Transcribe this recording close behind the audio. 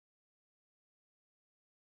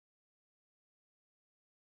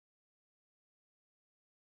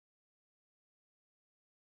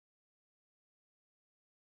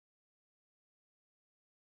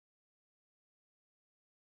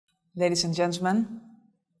Ladies and gentlemen,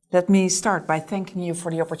 let me start by thanking you for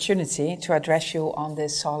the opportunity to address you on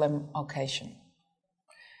this solemn occasion.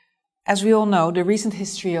 As we all know, the recent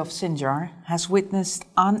history of Sinjar has witnessed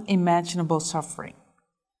unimaginable suffering.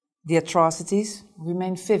 The atrocities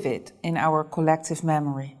remain vivid in our collective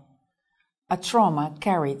memory, a trauma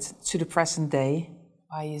carried to the present day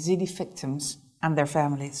by Yazidi victims and their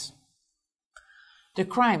families. The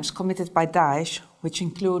crimes committed by Daesh, which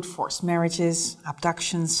include forced marriages,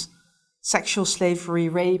 abductions, sexual slavery,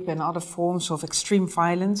 rape and other forms of extreme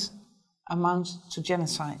violence, amount to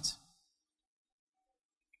genocide.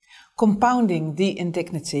 Compounding the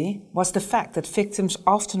indignity was the fact that victims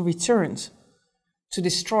often returned to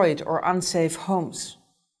destroyed or unsafe homes,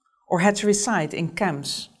 or had to reside in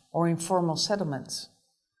camps or informal settlements,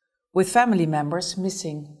 with family members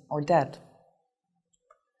missing or dead.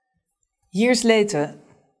 Years later,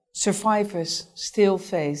 survivors still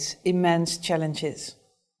face immense challenges.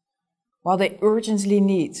 While they urgently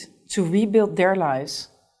need to rebuild their lives,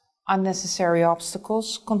 unnecessary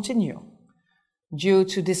obstacles continue due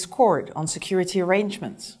to discord on security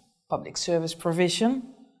arrangements, public service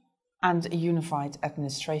provision, and a unified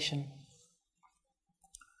administration.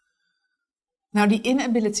 Now, the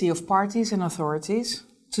inability of parties and authorities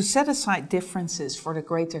to set aside differences for the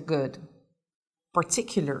greater good,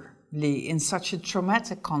 particularly in such a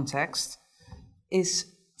traumatic context, is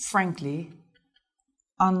frankly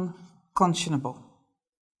unconscionable.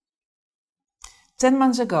 10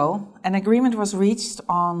 months ago, an agreement was reached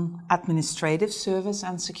on administrative, service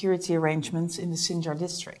and security arrangements in the Sinjar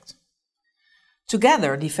district.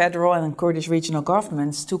 Together, the federal and Kurdish regional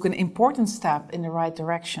governments took an important step in the right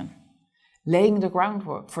direction, laying the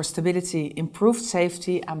groundwork for stability, improved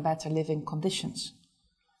safety and better living conditions.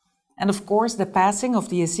 And of course, the passing of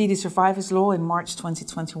the Yazidi Survivors Law in March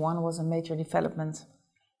 2021 was a major development,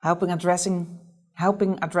 helping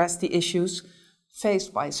address the issues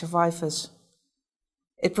faced by survivors.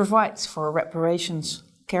 It provides for reparations,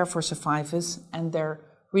 care for survivors, and their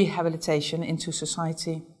rehabilitation into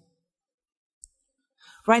society.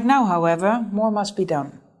 Right now, however, more must be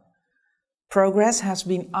done. Progress has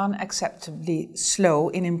been unacceptably slow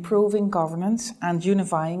in improving governance and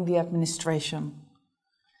unifying the administration.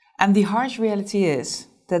 And the harsh reality is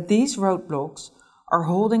that these roadblocks are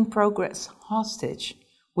holding progress hostage,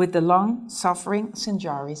 with the long-suffering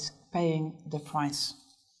Sinjaris paying the price.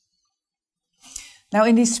 Now,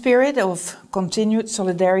 in the spirit of continued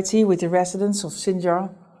solidarity with the residents of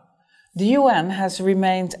Sinjar, the UN has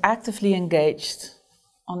remained actively engaged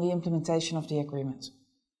on the implementation of the agreement.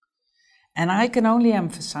 And I can only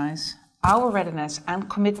emphasize our readiness and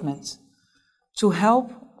commitment to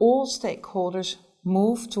help all stakeholders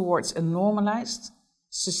move towards a normalized,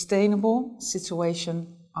 sustainable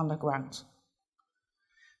situation on the ground.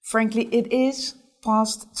 Frankly, it is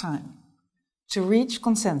past time to reach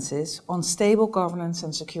consensus on stable governance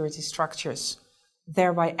and security structures,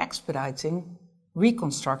 thereby expediting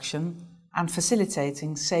reconstruction and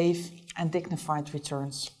facilitating safe and dignified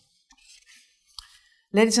returns.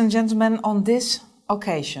 Ladies and gentlemen, on this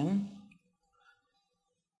occasion,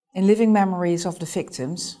 in living memories of the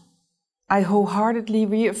victims, I wholeheartedly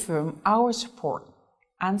reaffirm our support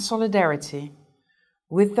and solidarity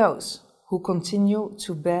with those who continue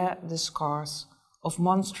to bear the scars of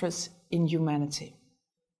monstrous inhumanity.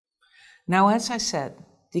 Now, as I said,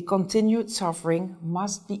 the continued suffering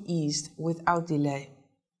must be eased without delay.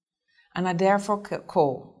 And I therefore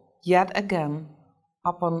call yet again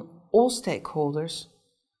upon all stakeholders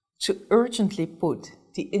to urgently put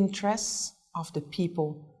the interests of the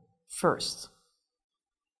people first,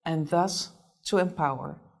 and thus to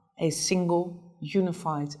empower a single,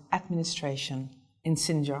 unified administration in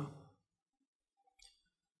Sinjar.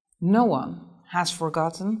 No one has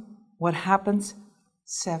forgotten what happened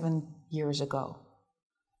 7 years ago,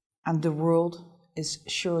 and the world is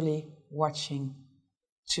surely watching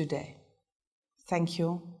today. Thank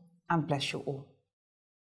you and bless you all.